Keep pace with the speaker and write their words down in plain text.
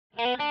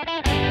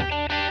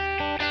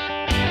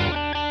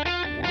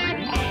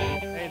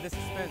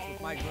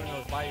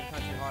Bayou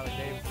Country Harley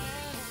Davidson.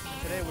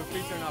 Today we're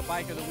featuring our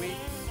bike of the week.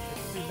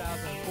 It's a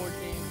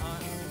 2014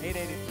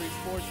 883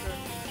 Sportster.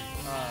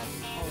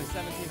 Only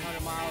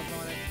 1,700 miles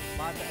on it,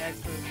 lots of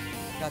extras.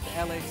 Got the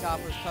LA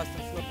Choppers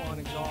custom slip-on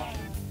exhaust,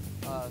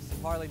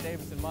 some Harley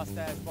Davidson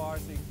mustache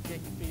bars so you can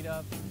kick your feet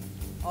up.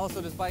 Also,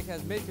 this bike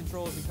has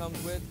mid-controls it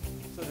comes with,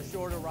 so the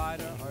shorter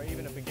rider or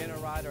even a beginner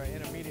rider or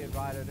intermediate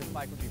rider, this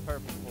bike would be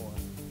perfect for.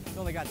 It's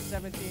only got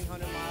 1,700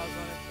 miles on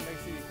it, so make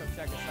sure you come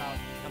check us out.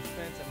 I'm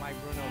Spence at Mike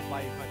Bruno's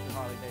Bayou Country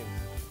Harley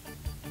Davidson.